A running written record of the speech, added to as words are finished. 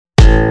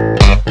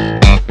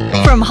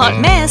From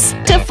hot mess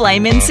to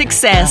Flamin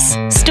success.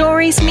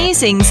 Stories,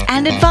 musings,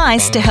 and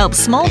advice to help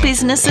small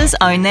businesses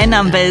own their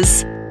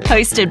numbers.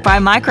 Hosted by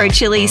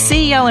MicroChilli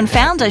CEO and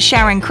founder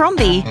Sharon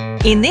Crombie,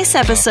 in this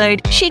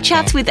episode, she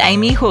chats with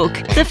Amy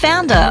Hooke, the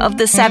founder of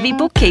the Savvy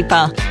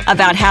Bookkeeper,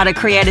 about how to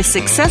create a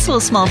successful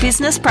small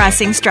business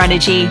pricing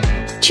strategy.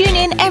 Tune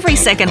in every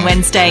second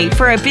Wednesday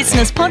for a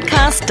business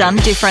podcast done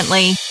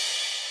differently.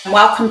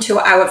 Welcome to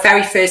our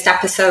very first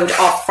episode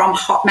of From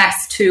Hot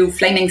Mess to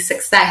Flaming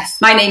Success.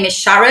 My name is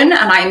Sharon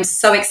and I am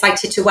so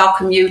excited to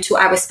welcome you to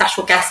our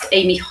special guest,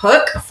 Amy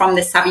Hooke from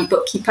the Savvy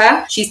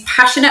Bookkeeper. She's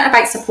passionate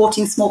about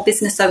supporting small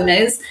business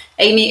owners.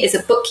 Amy is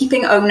a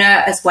bookkeeping owner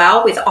as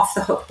well with Off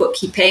the Hook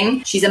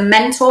Bookkeeping. She's a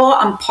mentor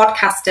and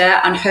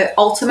podcaster, and her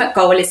ultimate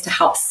goal is to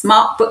help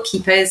smart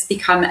bookkeepers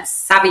become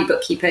savvy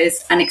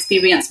bookkeepers and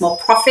experience more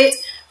profit,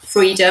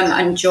 freedom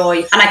and joy.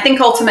 And I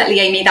think ultimately,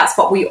 Amy, that's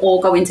what we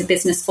all go into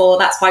business for.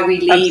 That's why we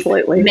leave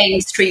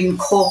mainstream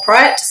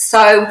corporate.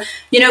 So,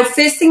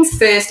 first things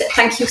first,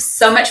 thank you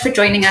so much for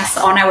joining us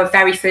on our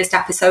very first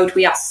episode.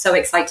 We are so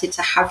excited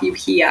to have you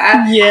here.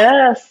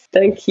 Yes.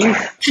 Thank you.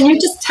 Can you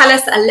just tell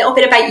us a little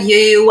bit about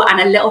you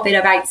and a little bit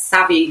about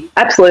Savvy?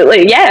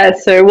 Absolutely. Yeah.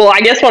 So, I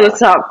just want to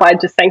start by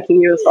just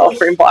thanking you as well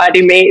for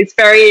inviting me. It's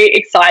very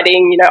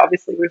exciting.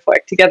 Obviously we've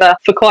worked together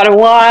for quite a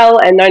while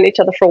and known each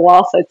other for a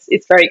while. So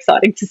it's very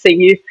exciting to see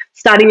you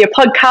starting your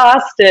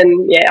podcast.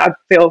 And yeah, I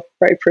feel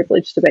very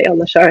privileged to be on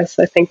the show.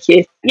 So thank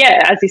you. Yeah,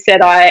 as you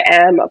said, I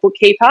am a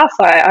bookkeeper.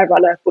 So I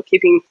run a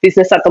bookkeeping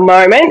business at the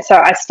moment. So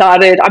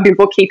I've been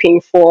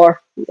bookkeeping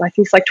for, I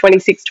think it's like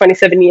 26,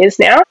 27 years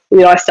now.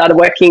 I started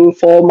working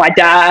for my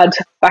dad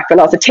back when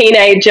I was a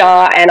teenager,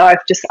 and I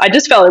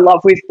just fell in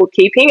love with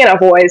bookkeeping, and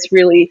I've always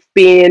really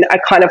been a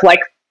kind of like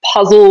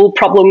puzzle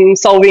problem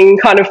solving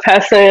kind of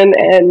person.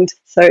 And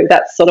so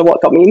that's sort of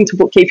what got me into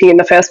bookkeeping in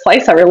the first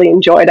place. I really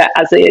enjoyed it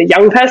as a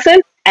young person.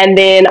 And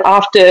then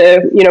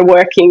after,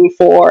 working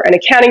for an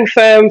accounting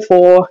firm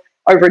for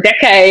over a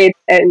decade,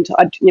 and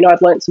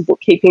I'd learned some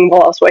bookkeeping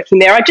while I was working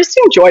there, I just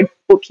enjoyed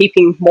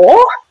bookkeeping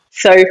more.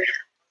 So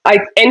I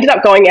ended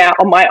up going out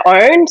on my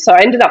own. So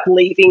I ended up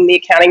leaving the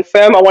accounting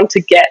firm. I wanted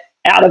to get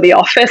out of the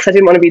office. I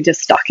didn't want to be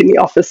just stuck in the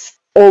office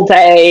all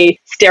day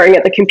staring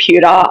at the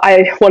computer.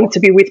 I wanted to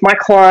be with my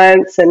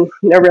clients and,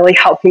 really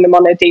helping them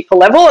on a deeper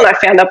level. And I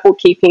found that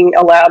bookkeeping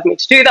allowed me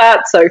to do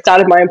that. So I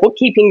started my own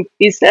bookkeeping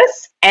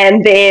business.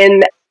 And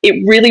then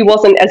it really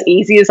wasn't as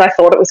easy as I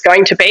thought it was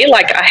going to be.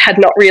 Like, I had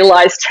not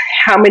realized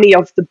how many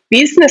of the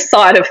business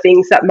side of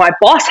things that my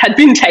boss had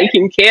been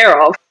taking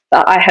care of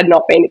that I had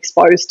not been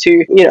exposed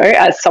to,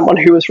 as someone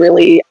who was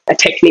really a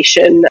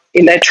technician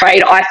in their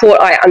trade. I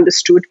thought I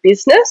understood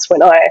business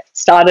when I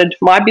started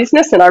my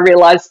business, and I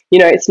realized,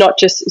 it's not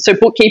just, so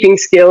bookkeeping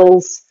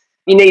skills,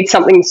 you need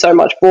something so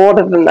much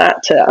broader than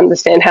that to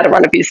understand how to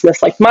run a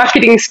business, like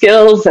marketing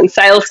skills and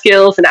sales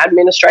skills and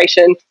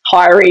administration,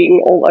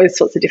 hiring, all those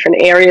sorts of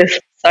different areas.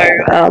 So,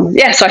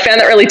 so I found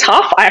that really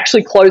tough. I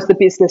actually closed the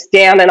business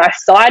down and I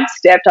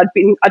sidestepped.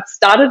 I'd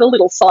started a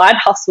little side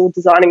hustle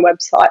designing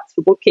websites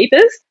for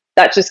bookkeepers.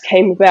 That just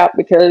came about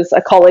because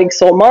a colleague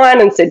saw mine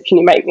and said, "Can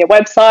you make me a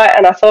website?"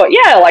 And I thought,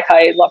 yeah,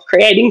 I love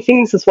creating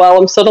things as well.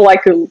 I'm sort of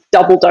like a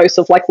double dose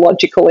of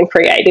logical and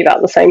creative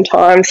at the same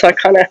time. So I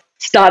kind of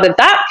started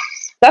that.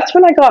 That's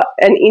when I got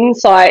an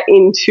insight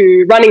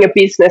into running a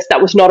business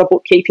that was not a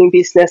bookkeeping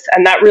business,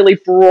 and that really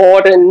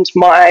broadened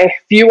my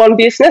view on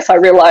business. I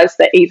realized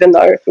that even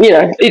though,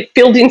 it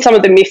filled in some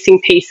of the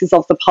missing pieces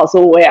of the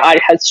puzzle where I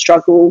had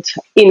struggled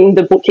in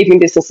the bookkeeping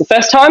business the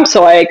first time,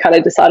 so I kind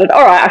of decided,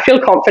 all right, I feel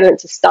confident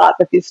to start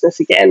the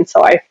business again,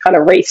 so I kind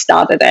of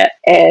restarted it.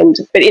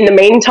 But in the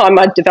meantime,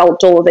 I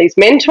developed all of these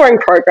mentoring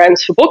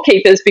programs for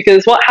bookkeepers,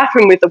 because what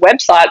happened with the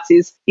websites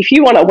is, if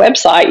you want a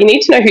website, you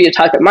need to know who your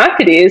target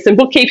market is, and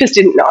bookkeepers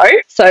didn't know.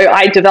 So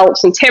I developed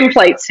some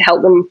templates to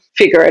help them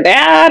figure it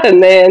out.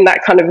 And then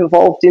that kind of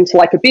evolved into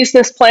a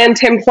business plan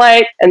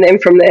template. And then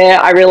from there,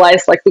 I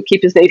realized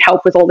bookkeepers need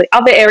help with all the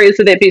other areas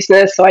of their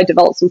business. So I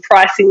developed some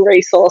pricing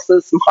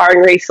resources, some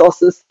hiring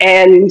resources,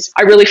 and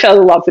I really fell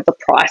in love with the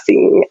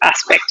pricing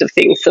aspect of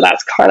things. So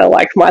that's kind of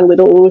my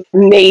little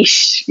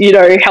niche,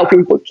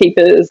 helping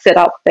bookkeepers set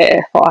up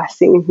their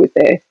pricing with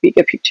their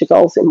bigger picture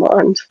goals in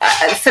mind.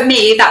 For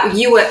me, that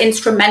you were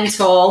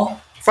instrumental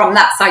from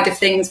that side of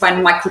things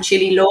when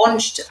MicroChilli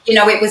launched.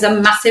 It was a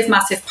massive,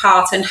 massive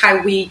part in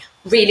how we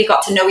really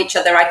got to know each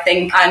other, I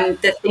think, and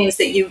the things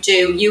that you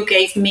do. You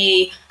gave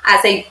me,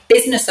 as a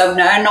business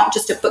owner, not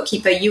just a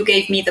bookkeeper, you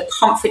gave me the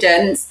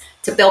confidence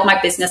to build my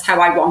business how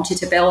I wanted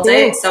to build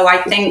it. So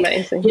I think,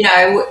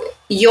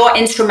 you're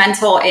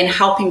instrumental in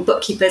helping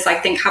bookkeepers, I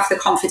think, have the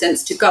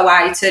confidence to go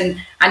out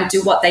and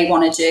do what they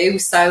want to do.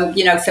 So,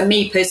 for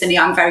me personally,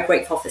 I'm very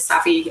grateful for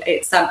Savvy.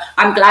 It's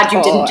I'm glad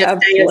you didn't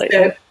just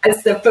stay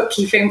as the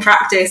bookkeeping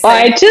practice.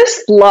 I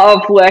just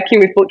love working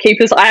with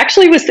bookkeepers.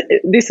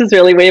 This is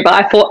really weird,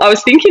 but I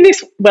was thinking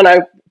this when I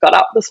got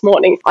up this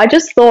morning, I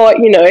just thought,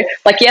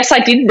 yes, I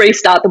did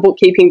restart the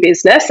bookkeeping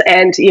business,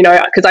 and,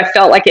 because I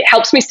felt like it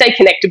helps me stay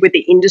connected with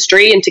the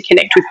industry and to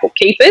connect with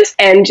bookkeepers.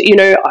 And,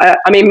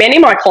 many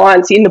of my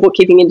clients in the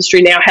bookkeeping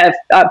industry now have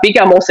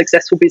bigger, more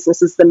successful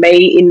businesses than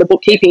me in the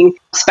bookkeeping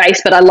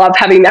space, but I love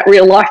having that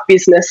real life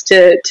business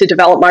to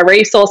develop my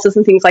resources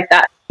and things like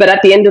that. But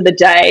at the end of the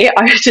day,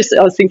 I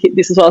was thinking,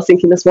 this is what I was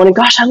thinking this morning.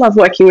 Gosh, I love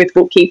working with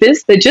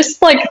bookkeepers. They're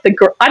just like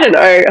I don't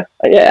know.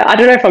 Yeah, I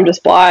don't know if I'm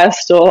just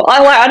biased or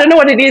I don't know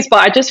what it is, but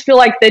I just feel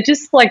like they're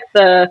just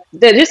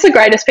the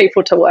greatest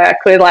people to work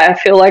with. Like, I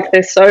feel like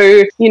they're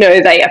so,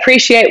 they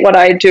appreciate what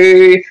I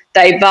do.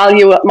 They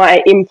value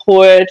my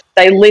input.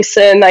 They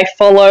listen. They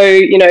follow,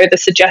 the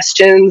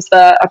suggestions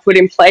that I put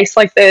in place.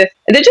 Like, they're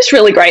just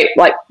really great,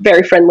 like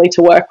very friendly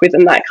to work with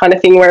and that kind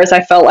of thing. Whereas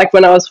I felt like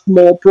when I was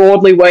more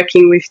broadly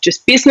working with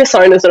just business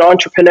owners and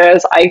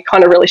entrepreneurs, I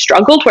kind of really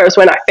struggled. Whereas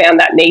when I found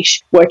that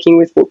niche working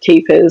with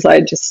bookkeepers, I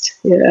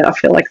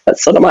feel like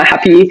that's sort of my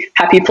happy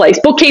place.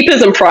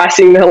 Bookkeepers and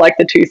pricing are like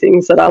the two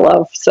things that I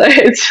love. So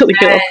it's really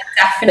cool.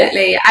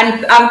 Definitely.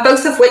 And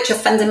both of which are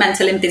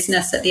fundamental in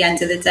business at the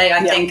end of the day,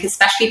 I think,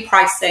 especially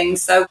pricing.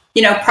 So,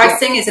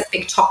 pricing is a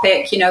big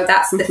topic.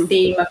 That's the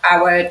theme of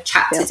our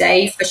chat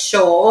today for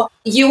sure.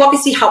 You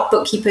obviously help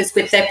bookkeepers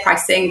with their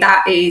pricing.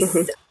 That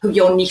is who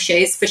your niche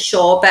is for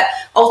sure. But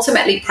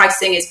ultimately,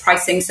 pricing is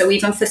pricing. So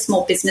even for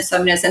small business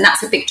owners, and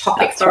that's a big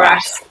topic for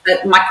us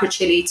at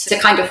MicroChilli to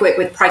kind of work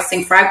with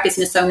pricing for our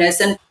business owners.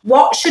 And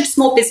what should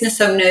small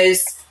business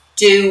owners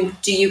do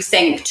you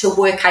think, to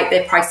work out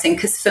their pricing?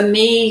 Because for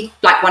me,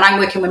 like when I'm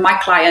working with my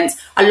clients,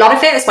 a lot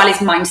of it as well is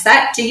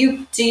mindset. Do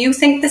you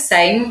think the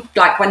same?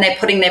 Like when they're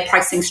putting their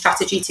pricing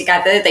strategy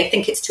together, they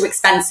think it's too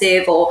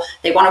expensive or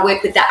they want to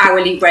work with the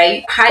hourly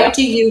rate. How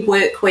do you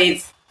work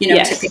with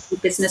typical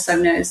business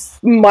owners?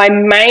 My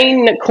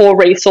main core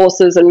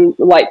resources and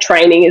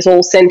training is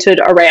all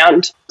centered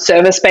around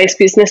service-based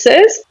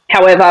businesses.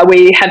 However,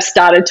 we have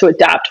started to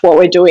adapt what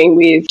we're doing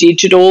with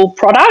digital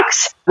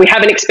products. We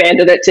haven't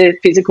expanded it to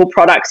physical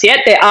products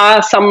yet. There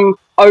are some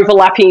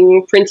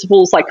overlapping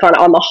principles kind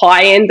of on the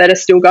high end that are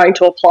still going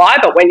to apply,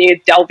 but when you're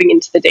delving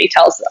into the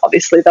details,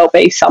 obviously there'll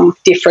be some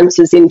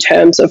differences in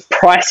terms of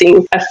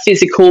pricing a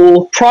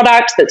physical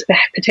product that's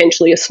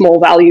potentially a small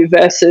value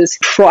versus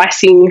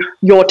pricing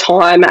your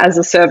time as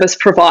a service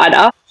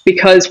provider.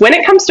 Because when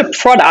it comes to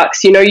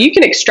products, you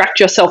can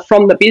extract yourself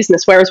from the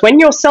business. Whereas when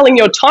you're selling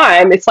your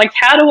time, it's like,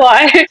 how do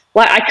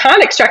I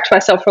can't extract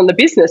myself from the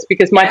business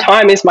because my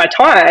time is my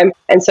time.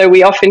 And so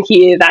we often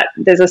hear that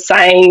there's a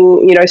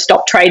saying,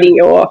 stop trading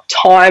your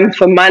time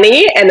for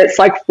money. And it's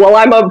like, well,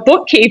 I'm a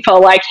bookkeeper.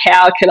 Like,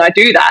 how can I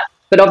do that?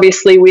 But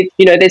obviously with,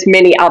 there's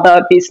many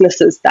other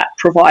businesses that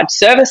provide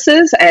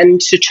services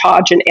and to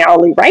charge an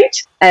hourly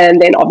rate.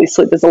 And then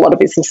obviously there's a lot of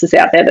businesses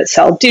out there that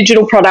sell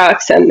digital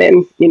products and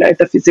then,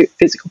 the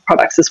physical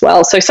products as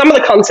well. So some of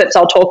the concepts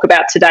I'll talk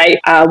about today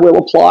will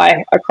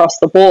apply across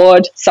the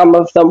board. Some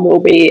of them will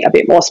be a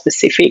bit more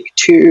specific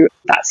to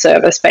that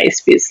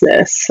service-based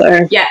business. So,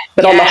 on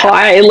the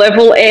high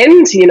level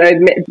end,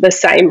 the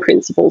same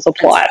principles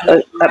apply at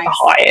the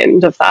high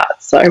end of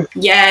that. So,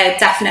 yeah,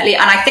 definitely.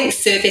 And I think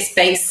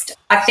service-based,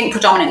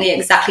 predominantly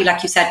exactly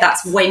like you said,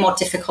 that's way more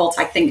difficult,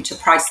 I think, to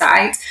price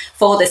out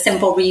for the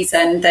simple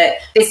reason that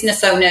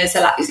business owners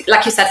are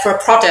like you said, for a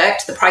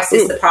product, the price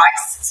is the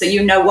price. So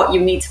what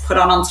you need to put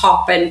on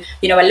top and,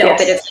 a little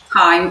bit of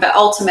time. But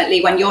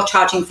ultimately, when you're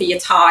charging for your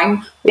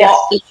time,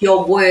 what is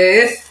your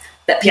worth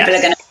that people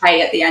are going to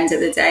pay at the end of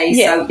the day?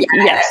 Yeah.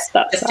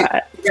 So, that's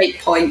right. A great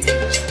point.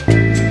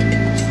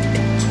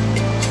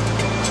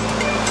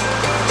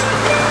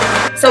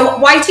 So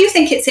why do you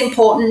think it's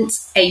important,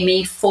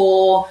 Amy,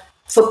 for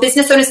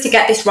business owners to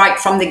get this right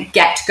from the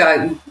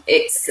get-go?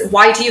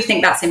 Why do you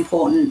think that's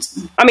important?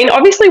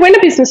 Obviously when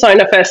a business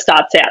owner first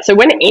starts out, so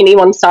when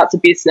anyone starts a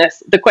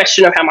business, the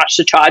question of how much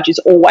to charge is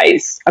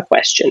always a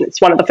question.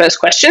 It's one of the first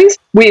questions.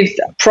 With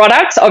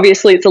products,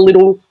 obviously it's a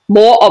little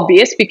more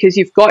obvious because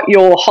you've got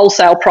your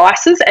wholesale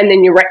prices and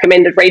then your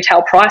recommended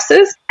retail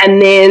prices.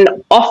 And then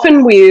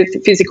often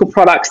with physical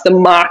products, the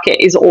market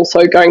is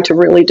also going to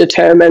really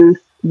determine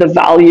the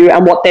value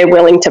and what they're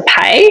willing to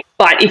pay.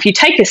 But if you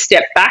take a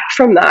step back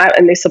from that,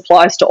 and this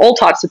applies to all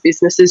types of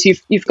businesses,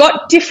 you've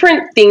got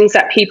different things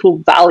that people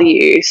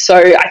value. So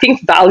I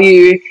think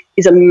value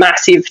is a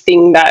massive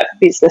thing that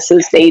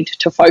businesses need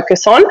to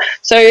focus on.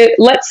 So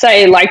let's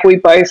say we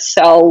both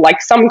sell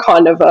some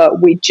kind of a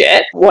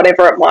widget,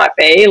 whatever it might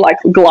be, like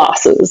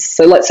glasses.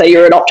 So let's say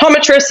you're an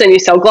optometrist and you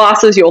sell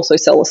glasses, you also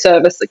sell a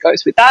service that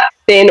goes with that.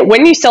 Then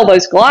when you sell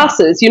those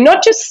glasses, you're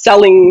not just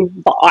selling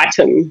the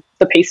item,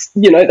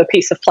 the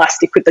piece of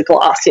plastic with the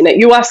glass in it.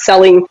 You are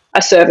selling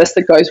a service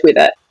that goes with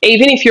it.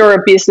 Even if you're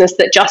a business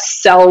that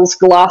just sells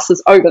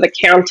glasses over the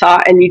counter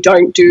and you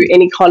don't do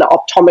any kind of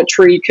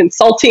optometry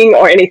consulting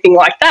or anything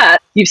like that,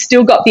 you've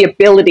still got the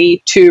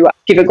ability to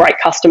give a great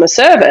customer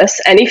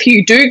service. And if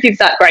you do give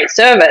that great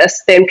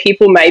service, then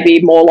people may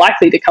be more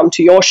likely to come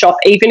to your shop,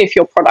 even if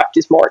your product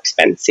is more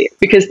expensive,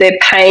 because they're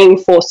paying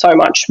for so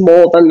much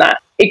more than that.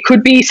 it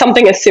could be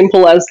something as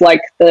simple as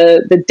like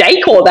the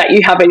decor that you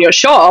have in your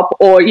shop,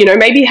 or, you know,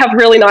 maybe you have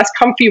really nice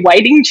comfy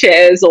waiting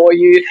chairs, or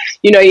you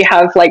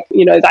have like,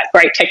 you know, that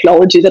great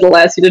technology that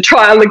allows you to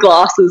try on the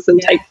glasses and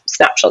take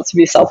snapshots of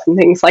yourself and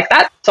things like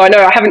that. So I know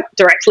I haven't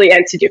directly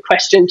answered your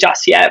question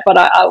just yet, but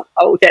I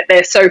will get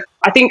there. So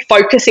I think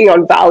focusing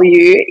on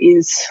value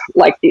is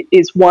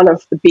one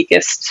of the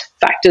biggest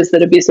factors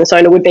that a business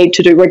owner would need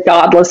to do,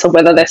 regardless of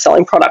whether they're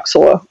selling products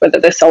or whether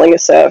they're selling a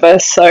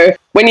service. So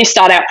when you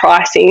start out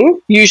pricing,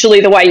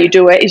 usually the way you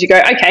do it is you go,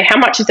 okay, how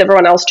much is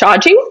everyone else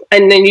charging?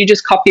 And then you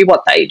just copy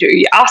what they do.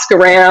 You ask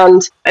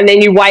around, and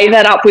then you weigh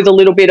that up with a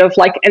little bit of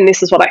like, and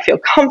this is what I feel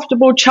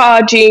comfortable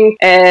charging.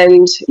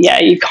 And yeah,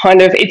 you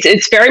kind of,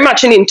 it's very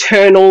much an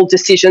internal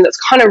decision that's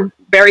kind of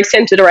very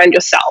centered around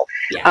yourself,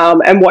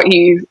 and what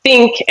you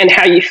think and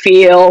how you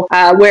feel.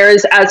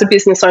 Whereas as a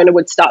business owner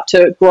would start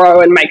to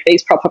grow and make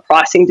these proper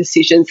pricing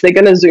decisions, they're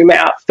going to zoom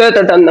out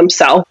further than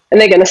themselves, and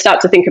they're going to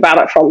start to think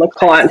about it from the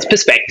client's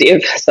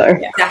perspective. So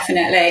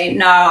definitely.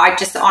 No, I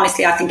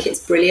think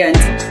it's brilliant.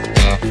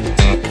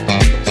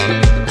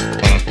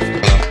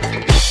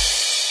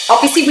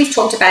 Obviously, we've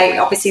talked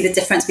about the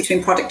difference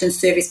between product and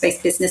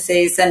service-based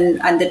businesses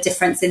and the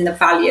difference in the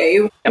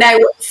value. Yep. Now,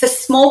 for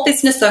small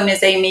business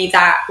owners, Amy,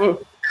 that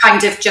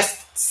kind of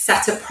just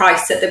set a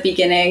price at the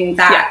beginning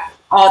that,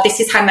 this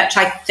is how much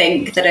I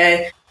think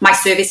that my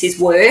service is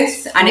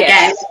worth. And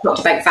again, we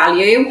talked about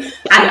value.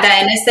 And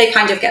then as they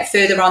kind of get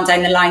further on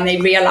down the line, they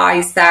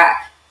realise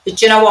that, do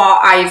you know what,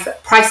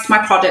 I've priced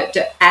my product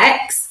at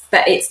X,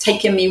 but it's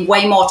taken me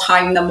way more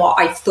time than what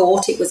I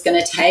thought it was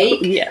going to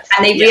take. Yes.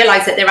 And they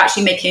realise that they're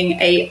actually making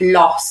a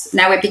loss.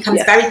 Now it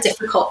becomes very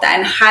difficult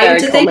then. How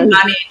do they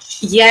manage?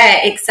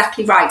 Yeah,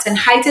 exactly right. And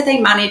how do they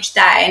manage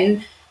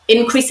then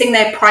increasing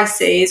their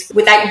prices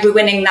without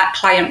ruining that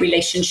client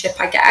relationship,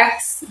 I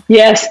guess?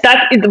 Yes,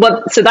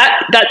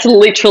 that's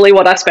literally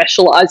what I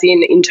specialise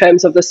in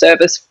terms of the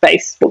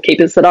service-based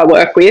bookkeepers that I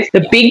work with.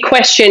 The big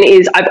question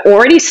is, I've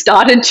already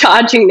started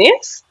charging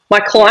this. My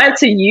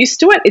clients are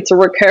used to it. It's a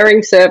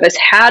recurring service.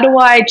 How do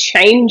I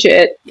change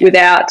it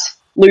without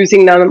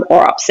losing them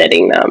or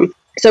upsetting them?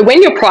 So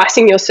when you're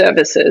pricing your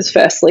services,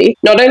 firstly,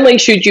 not only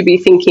should you be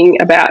thinking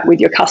about with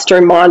your customer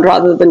in mind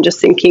rather than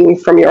just thinking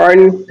from your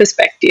own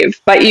perspective,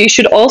 but you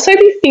should also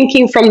be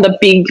thinking from the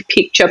big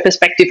picture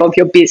perspective of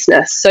your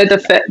business. So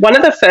one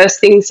of the first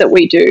things that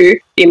we do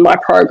in my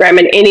program,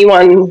 and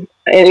anyone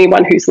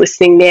who's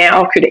listening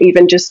now could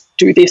even just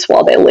do this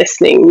while they're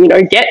listening, you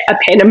know, get a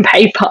pen and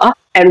paper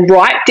and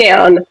write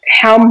down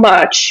how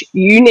much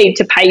you need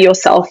to pay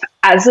yourself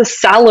as a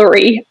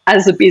salary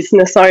as a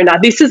business owner.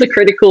 This is a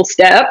critical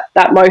step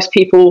that most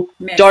people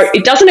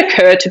it doesn't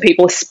occur to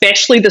people,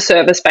 especially the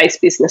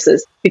service-based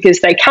businesses, because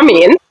they come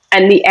in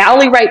and the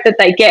hourly rate that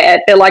they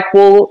get, they're like,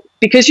 well,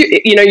 because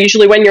you know,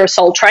 usually when you're a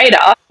sole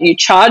trader, you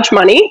charge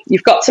money,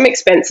 you've got some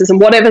expenses, and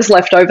whatever's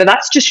left over,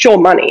 that's just your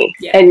money.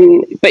 Yeah.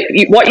 But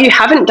what you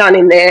haven't done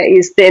in there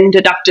is then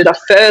deducted a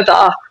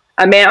further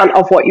amount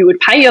of what you would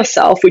pay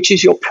yourself, which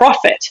is your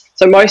profit.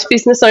 So most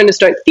business owners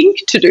don't think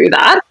to do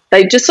that.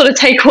 They just sort of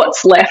take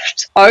what's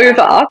left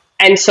over.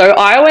 And so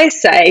I always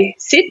say,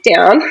 sit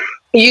down.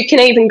 You can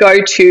even go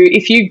to,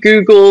 if you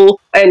Google,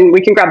 and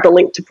we can grab the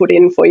link to put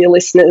in for your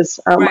listeners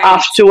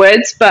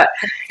afterwards, but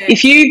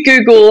if you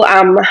Google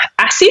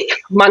ASIC,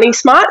 Money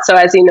Smart, so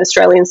as in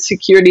Australian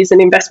Securities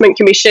and Investment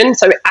Commission,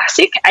 so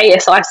ASIC,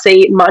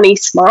 ASIC, Money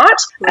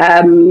Smart,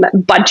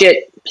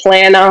 budget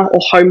planner or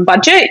home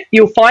budget,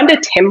 you'll find a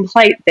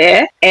template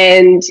there,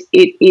 and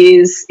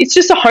it's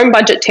just a home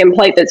budget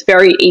template that's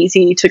very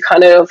easy to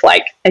kind of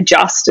like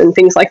adjust and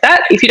things like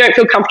that. If you don't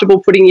feel comfortable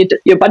putting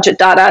your budget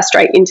data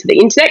straight into the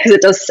internet,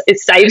 because it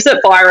saves it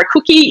via a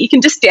cookie, you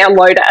can just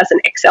download it as an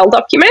Excel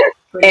document.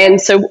 And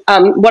so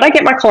what I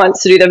get my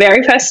clients to do, the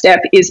very first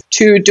step is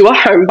to do a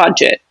home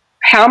budget.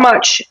 How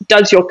much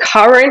does your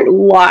current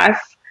life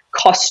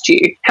cost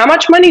you? How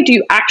much money do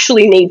you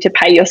actually need to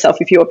pay yourself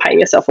if you were paying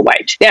yourself a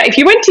wage? Now, if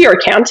you went to your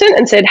accountant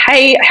and said,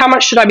 hey, how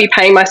much should I be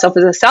paying myself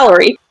as a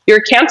salary? Your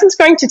accountant's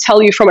going to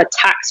tell you from a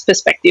tax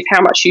perspective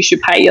how much you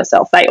should pay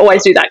yourself. They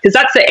always do that because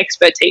that's their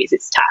expertise,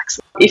 it's tax.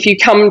 If you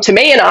come to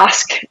me and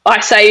ask,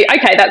 I say,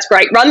 okay, that's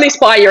great. Run this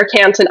by your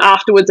accountant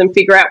afterwards and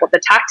figure out what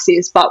the tax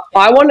is. But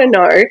I want to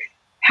know,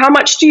 how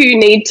much do you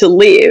need to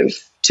live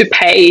to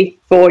pay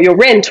for your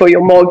rent or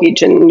your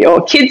mortgage and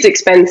your kids'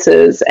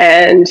 expenses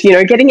and, you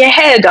know, getting your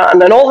hair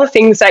done and all the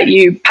things that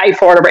you pay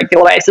for on a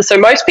regular basis. So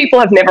most people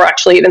have never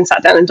actually even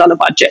sat down and done a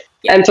budget.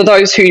 Yeah. And for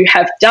those who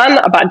have done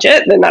a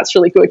budget, then that's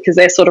really good because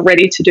they're sort of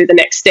ready to do the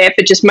next step.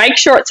 But just make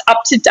sure it's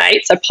up to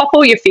date. So pop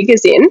all your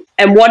figures in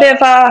and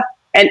whatever.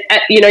 And,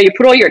 you know, you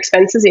put all your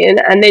expenses in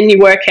and then you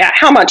work out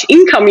how much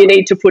income you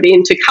need to put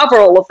in to cover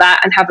all of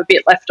that and have a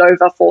bit left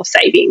over for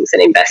savings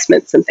and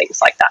investments and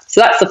things like that. So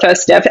that's the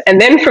first step.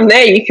 And then from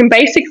there, you can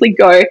basically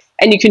go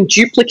and you can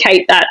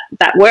duplicate that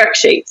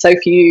worksheet. So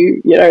if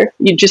you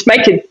just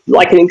make it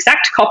like an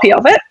exact copy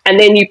of it and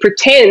then you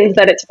pretend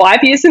that it's 5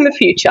 years in the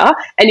future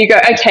and you go,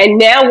 okay,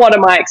 now what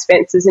are my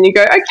expenses? And you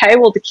go, okay,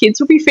 well, the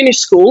kids will be finished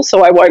school,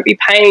 so I won't be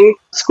paying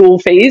school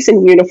fees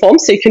and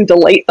uniforms, so you can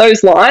delete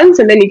those lines,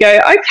 and then you go,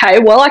 okay,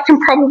 well, I can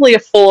probably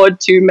afford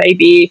to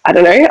maybe, I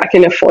don't know, I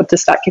can afford to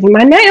start getting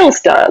my nails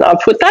done. I'll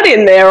put that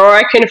in there, or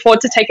I can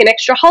afford to take an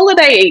extra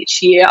holiday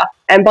each year.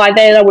 And by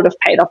then I would have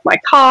paid off my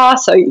car.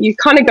 So you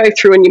kind of go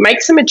through and you make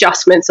some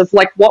adjustments of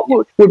like, what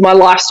would my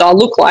lifestyle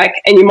look like?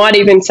 And you might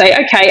even say,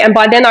 okay, and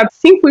by then I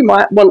think we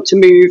might want to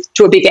move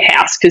to a bigger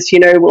house because, you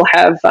know, we'll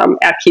have our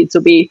kids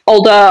will be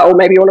older, or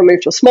maybe you want to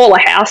move to a smaller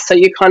house. So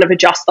you kind of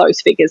adjust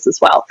those figures as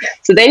well.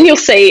 So then you'll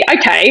see,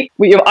 okay,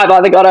 I've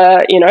either got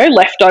a, you know,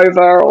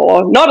 leftover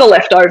or not a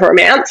leftover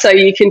amount. So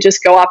you can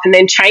just go up and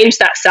then change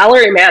that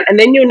salary amount. And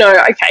then you'll know,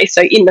 okay,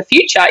 so in the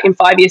future, in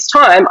 5 years'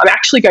 time, I'm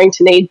actually going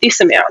to need this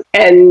amount.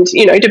 And,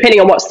 you know, depending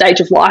on what stage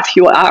of life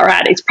you are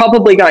at, it's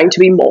probably going to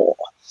be more.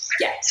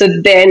 Yeah. So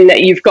then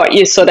you've got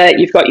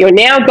your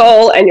now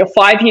goal and your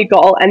 5-year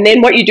goal, and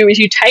then what you do is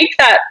you take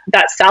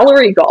that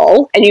salary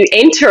goal and you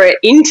enter it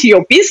into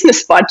your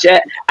business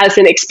budget as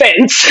an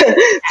expense.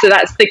 So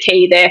that's the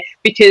key there,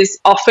 because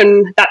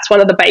often that's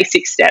one of the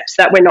basic steps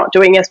that we're not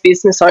doing as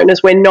business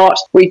owners.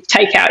 We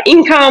take our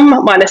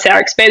income minus our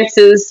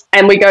expenses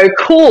and we go,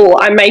 cool,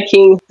 I'm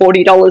making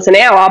 $40 an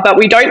hour, but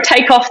we don't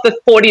take off the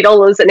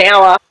 $40 an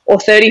hour or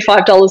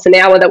 $35 an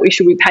hour that we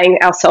should be paying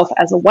ourselves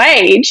as a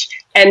wage.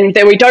 And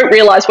then we don't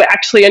realize we're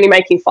actually only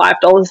making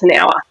 $5 an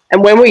hour.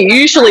 And when we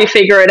usually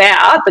figure it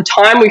out, the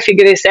time we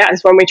figure this out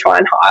is when we try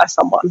and hire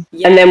someone.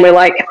 Yeah. And then we're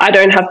like, I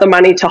don't have the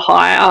money to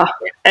hire.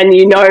 And,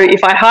 you know,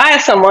 if I hire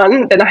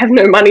someone, then I have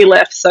no money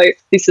left. So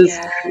this is,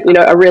 you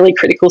know, a really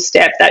critical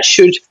step that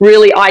should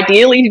really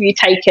ideally be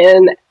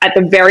taken at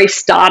the very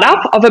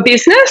startup of a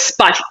business.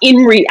 But in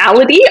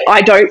reality,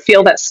 I don't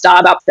feel that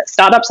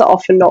startups are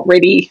often not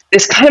ready.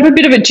 There's kind of a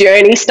bit of a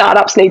journey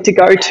startups need to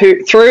go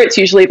through. It's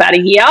usually about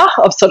a year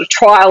of sort of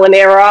trial and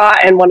error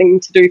and wanting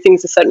to do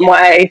things a certain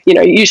way. You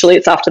know, usually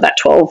it's after that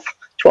 12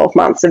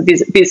 months of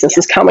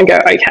businesses come and go,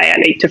 okay, I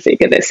need to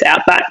figure this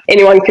out. But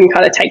anyone can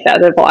kind of take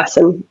that advice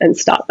and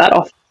start that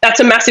off. That's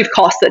a massive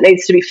cost that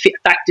needs to be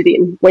factored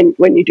in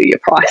when you do your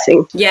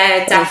pricing.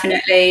 Yeah,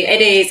 definitely.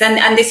 It is.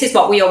 And this is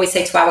what we always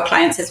say to our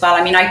clients as well.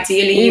 I mean,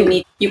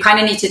 ideally, you kind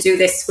of need to do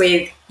this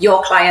with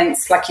your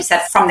clients, like you said,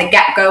 from the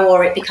get-go,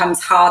 or it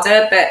becomes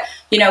harder. But,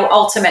 you know,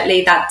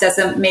 ultimately that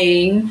doesn't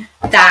mean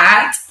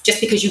that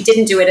just because you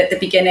didn't do it at the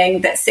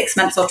beginning, that 6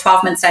 months or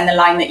 12 months down the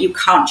line that you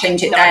can't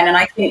change it then. And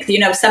I think, you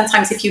know,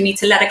 sometimes if you need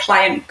to let a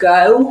client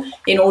go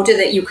in order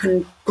that you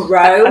can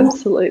grow,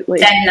 absolutely,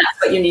 then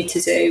that's what you need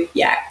to do.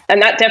 Yeah.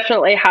 And that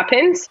definitely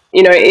happens,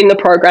 you know, in the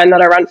program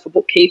that I run for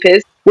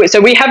bookkeepers.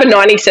 So we have a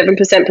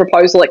 97%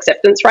 proposal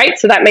acceptance rate.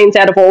 So that means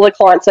out of all the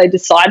clients they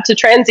decide to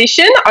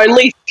transition,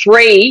 only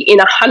 3 in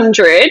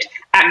 100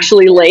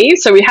 actually leave.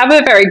 So we have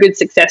a very good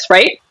success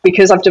rate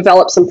because I've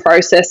developed some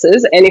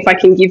processes. And if I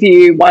can give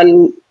you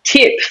one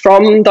tip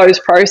from those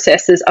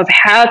processes of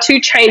how to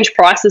change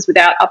prices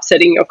without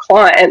upsetting your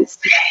clients,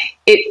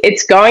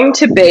 it's going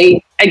to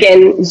be,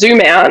 again,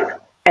 zoom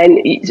out. And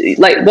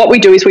like what we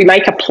do is we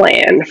make a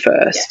plan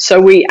first.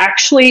 So we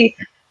actually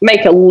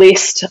make a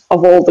list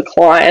of all the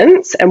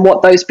clients and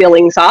what those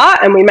billings are,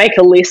 and we make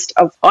a list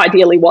of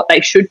ideally what they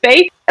should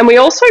be. And we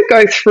also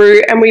go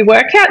through and we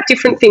work out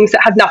different things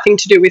that have nothing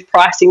to do with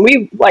pricing.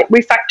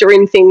 We factor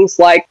in things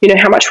like, you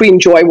know, how much we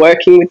enjoy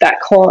working with that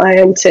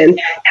client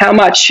and how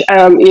much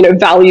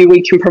value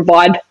we can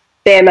provide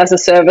them as a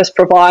service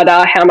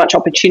provider, how much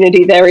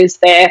opportunity there is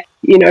there.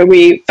 You know,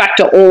 we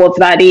factor all of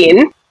that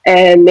in.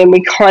 And then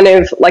we kind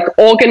of like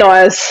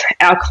organize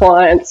our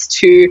clients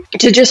to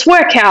just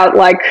work out,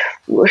 like,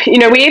 you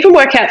know, we even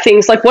work out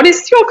things like, what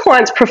is your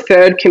client's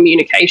preferred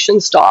communication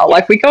style?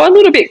 Like, we go a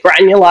little bit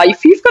granular.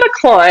 If you've got a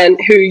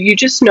client who you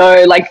just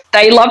know, like,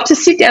 they love to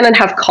sit down and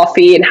have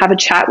coffee and have a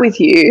chat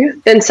with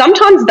you, then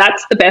sometimes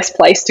that's the best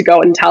place to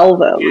go and tell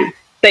them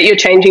that you're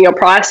changing your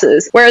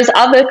prices. Whereas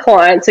other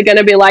clients are going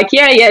to be like,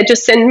 yeah,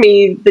 just send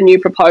me the new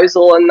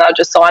proposal and they'll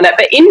just sign it.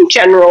 But in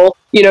general,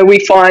 you know,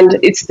 we find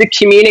it's the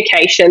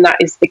communication that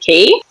is the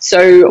key.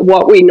 So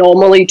what we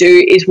normally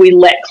do is we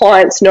let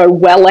clients know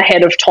well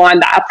ahead of time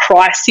that a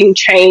pricing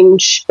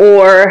change,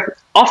 or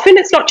often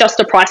it's not just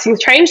a pricing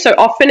change. So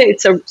often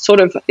it's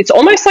it's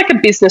almost like a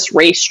business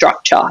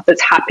restructure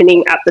that's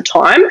happening at the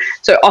time.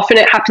 So often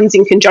it happens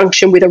in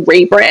conjunction with a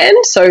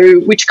rebrand.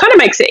 So which kind of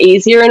makes it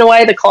easier in a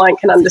way. The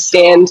client can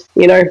understand,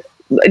 you know,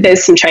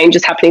 there's some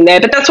changes happening there,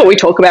 but that's what we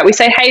talk about. We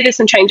say, hey, there's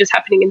some changes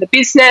happening in the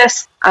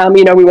business.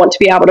 You know, we want to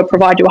be able to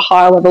provide you a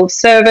higher level of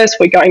service.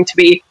 We're going to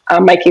be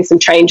making some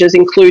changes,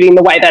 including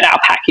the way that our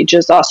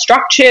packages are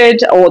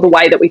structured or the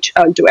way that we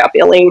do our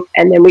billing.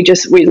 And then we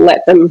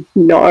let them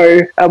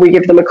know. We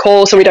give them a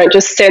call. So we don't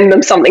just send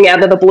them something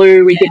out of the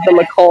blue. We give them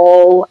a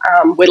call.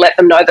 We let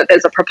them know that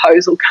there's a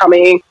proposal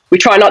coming. We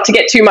try not to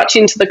get too much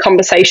into the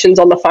conversations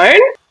on the phone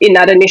in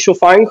that initial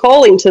phone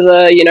call into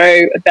the, you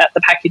know, about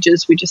the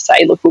packages. We just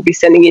say, look, we'll be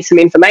sending you some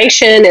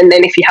information. And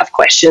then if you have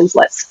questions,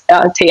 let's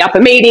tee up a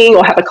meeting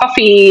or have a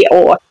coffee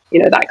or,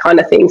 you know, that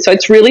kind of thing. So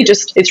it's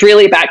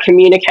really about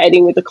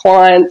communicating with the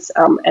clients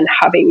and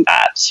having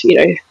that, you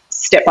know,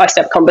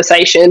 step-by-step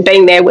conversation,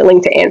 being there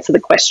willing to answer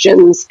the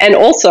questions. And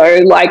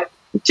also, like,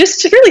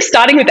 just really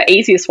starting with the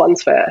easiest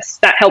ones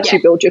first. That helps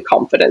you build your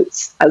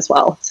confidence as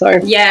well. So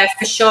yeah,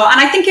 for sure. And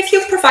I think if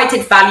you've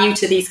provided value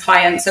to these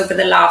clients over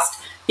the last,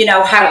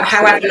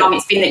 however long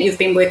it's been that you've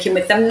been working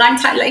with them,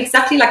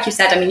 exactly like you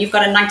said, I mean, you've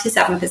got a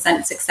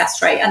 97%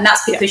 success rate, and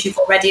that's because you've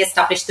already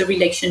established the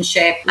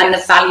relationship and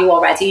the value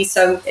already.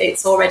 So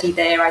it's already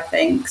there, I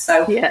think.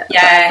 So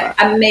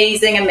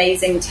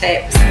amazing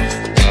tips.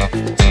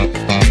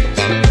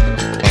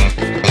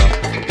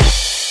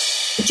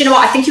 Do you know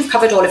what? I think you've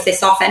covered all of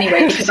this off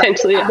anyway. Because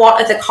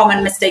what are the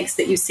common mistakes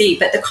that you see?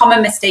 But the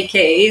common mistake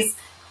is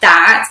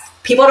that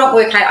people don't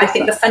work out. I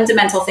think the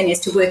fundamental thing is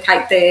to work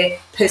out their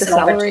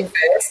personal budget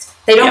first.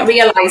 They don't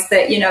realise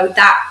that,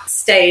 that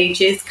stage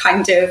is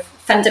kind of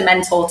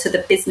fundamental to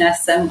the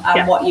business and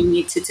what you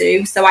need to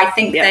do. So I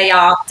think they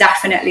are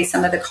definitely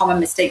some of the common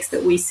mistakes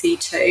that we see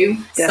too.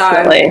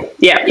 Definitely.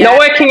 So, not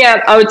working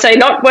out, I would say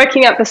not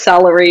working out the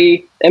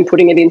salary and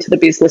putting it into the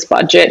business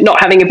budget, not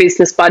having a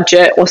business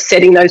budget or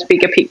setting those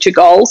bigger picture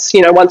goals.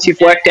 Once you've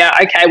worked out,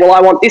 okay, well,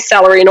 I want this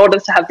salary. In order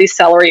to have this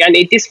salary, I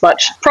need this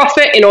much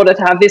profit. In order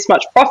to have this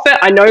much profit,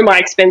 I know my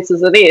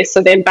expenses are this.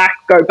 So then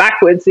go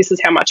backwards. This is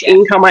how much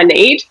income I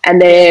need.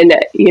 And then,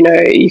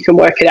 you can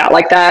work it out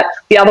like that.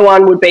 The other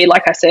one would be,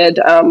 like I said,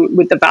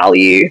 with the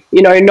value,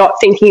 not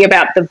thinking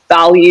about the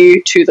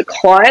value to the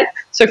client.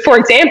 So, for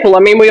example, I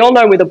mean, we all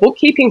know with a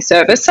bookkeeping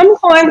service, some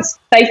clients,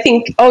 they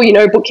think,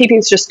 bookkeeping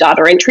is just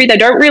data entry. They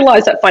don't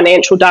realize that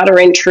financial data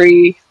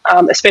entry,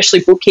 especially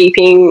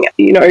bookkeeping,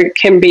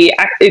 can be,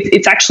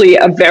 it's actually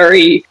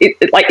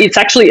it's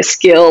actually a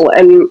skill.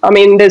 And I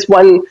mean, there's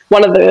one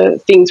of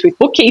the things with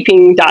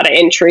bookkeeping data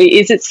entry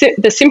is it's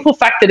the simple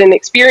fact that an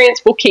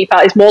experienced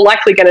bookkeeper is more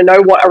likely going to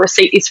know what a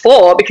receipt is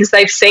for because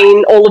they've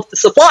seen all of the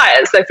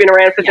suppliers. They've been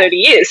around for 30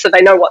 years, so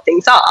they know what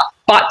things are.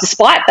 But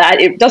despite that,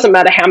 it doesn't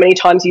matter how many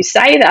times you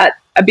say that,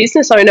 a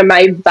business owner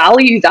may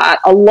value that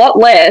a lot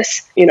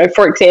less.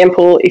 For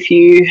example, if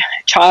you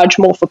charge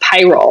more for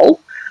payroll,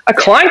 a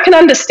client can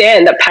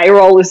understand that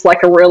payroll is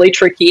like a really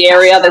tricky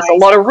area. There's a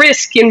lot of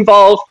risk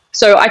involved.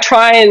 So I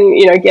try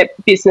and, get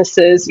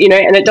businesses,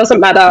 and it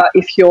doesn't matter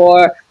if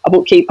you're a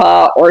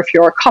bookkeeper or if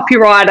you're a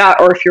copywriter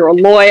or if you're a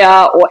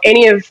lawyer or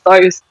any of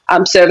those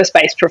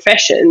service-based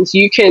professions,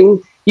 you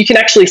can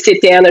actually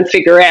sit down and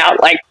figure out,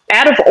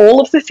 out of all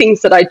of the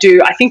things that I do,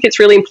 I think it's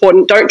really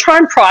important. Don't try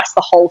and price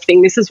the whole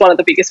thing. This is one of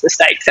the biggest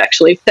mistakes,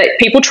 actually, that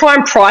people try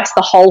and price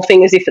the whole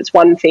thing as if it's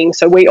one thing.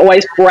 So we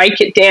always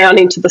break it down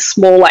into the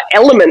smaller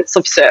elements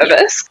of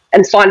service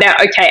and find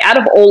out, okay, out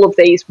of all of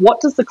these, what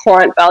does the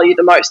client value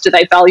the most? Do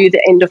they value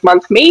the end of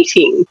month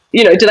meeting?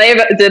 Do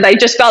they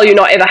just value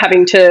not ever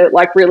having to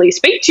really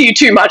speak to you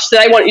too much? Do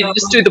they want you to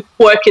just do the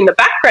work in the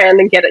background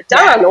and get it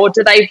done? Or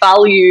do they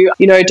value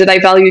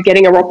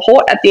getting a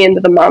report at the end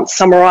of the month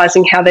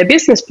summarizing how their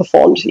business performed?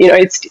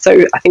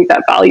 So I think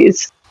that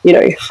values,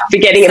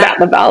 forgetting about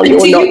the value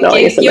or not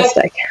knowing is a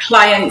mistake.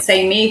 Clients,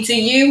 Amy, do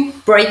you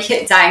break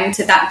it down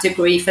to that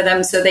degree for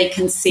them so they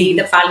can see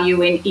the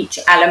value in each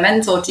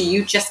element, or do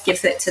you just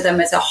give it to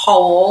them as a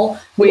whole?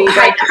 You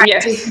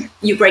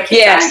break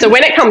it down? So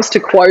when it comes to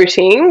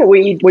quoting,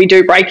 we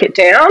do break it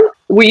down.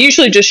 We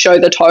usually just show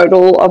the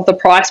total of the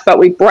price, but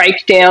we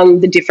break down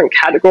the different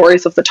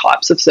categories of the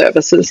types of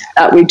services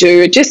that we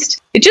do. It just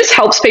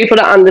helps people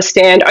to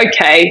understand,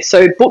 okay,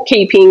 so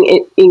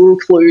bookkeeping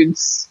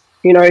includes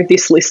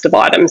this list of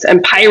items,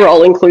 and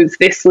payroll includes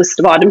this list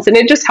of items, and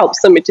it just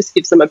helps them. It just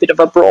gives them a bit of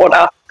a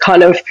broader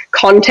kind of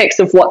context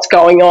of what's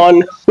going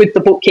on with the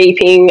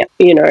bookkeeping.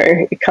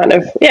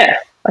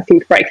 I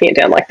think breaking it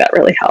down like that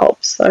really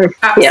helps. So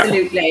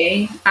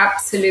absolutely.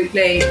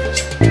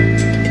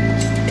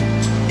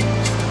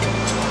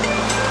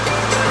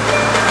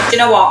 You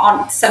know what?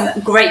 On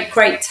some great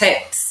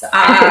tips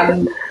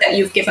that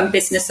you've given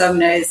business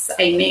owners,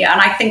 Amy,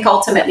 and I think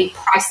ultimately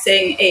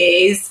pricing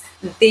is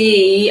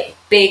the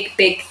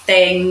big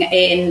thing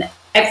in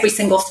every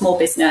single small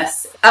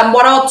business.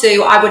 What I'll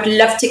do, I would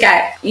love to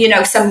get,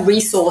 some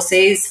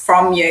resources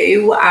from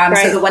you.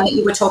 So the one that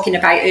you were talking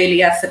about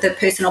earlier for the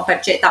personal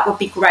budget, that would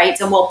be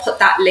great. And we'll put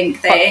that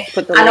link there.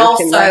 And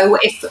also,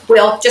 if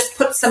we'll just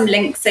put some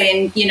links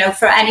in,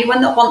 for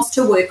anyone that wants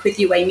to work with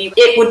you, Amy,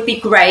 it would be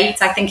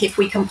great, I think, if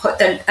we can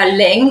put a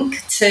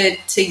link to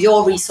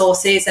your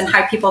resources and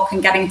how people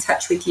can get in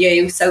touch with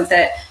you so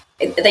that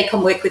they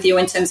can work with you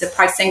in terms of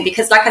pricing.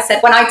 Because like I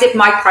said, when I did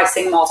my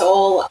pricing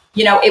model,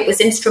 it was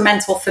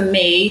instrumental for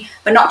me,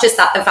 but not just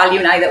that, the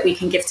value now that we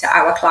can give to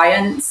our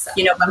clients,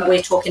 when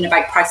we're talking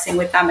about pricing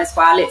with them as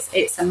well,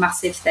 it's a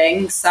massive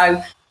thing.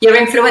 So your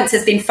influence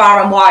has been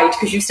far and wide,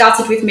 because you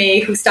started with me,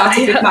 who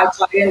started with my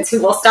clients,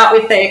 who will start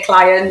with their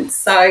clients.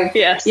 So,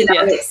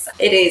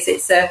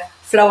 it's a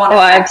flow on. Oh,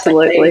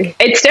 absolutely.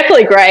 It's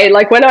definitely great.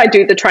 Like when I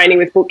do the training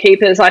with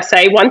bookkeepers, I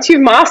say, once you've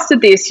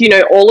mastered this,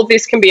 all of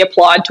this can be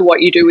applied to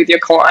what you do with your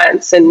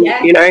clients and,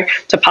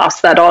 to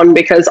pass that on,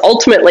 because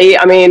ultimately,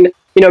 I mean,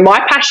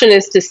 my passion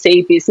is to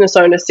see business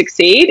owners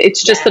succeed.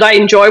 It's just that I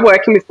enjoy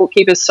working with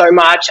bookkeepers so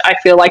much. I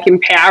feel like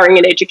empowering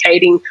and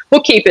educating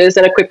bookkeepers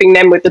and equipping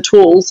them with the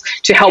tools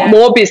to help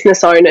more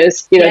business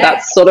owners.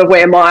 That's sort of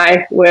where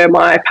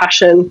my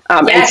passion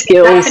and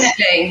skills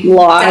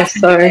lie.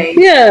 Definitely.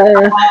 So,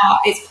 yeah.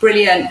 It's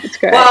brilliant. It's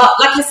great. Well,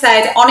 like I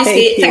said,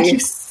 honestly, thank you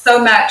so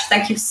much.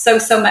 Thank you so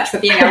much for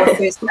being our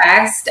first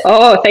guest.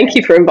 Oh, thank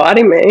you for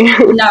inviting me.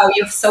 No,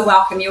 you're so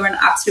welcome. You're an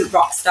absolute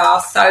rock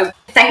star. So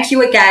thank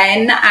you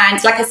again.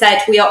 And like I said,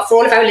 for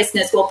all of our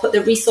listeners, we'll put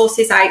the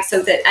resources out so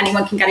that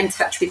anyone can get in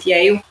touch with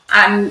you.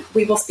 And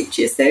we will speak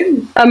to you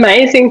soon.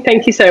 Amazing.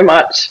 Thank you so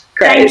much.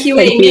 Great. Thank you,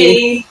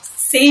 Amy.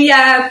 See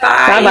ya.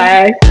 Bye.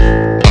 Bye-bye.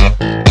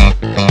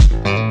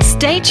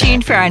 Stay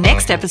tuned for our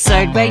next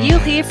episode where you'll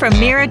hear from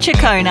Mira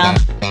Chacona,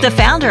 the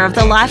founder of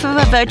The Life of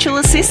a Virtual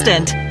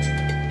Assistant,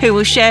 who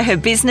will share her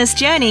business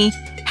journey,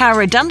 how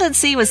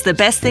redundancy was the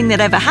best thing that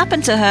ever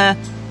happened to her,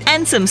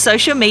 and some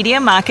social media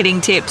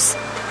marketing tips.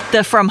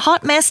 The From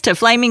Hot Mess to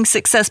Flaming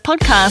Success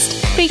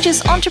podcast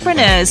features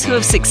entrepreneurs who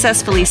have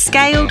successfully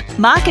scaled,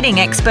 marketing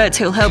experts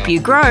who'll help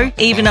you grow,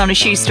 even on a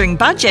shoestring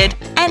budget,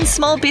 and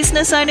small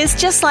business owners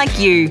just like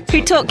you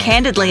who talk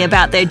candidly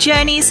about their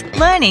journeys,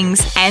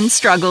 learnings, and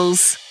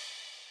struggles.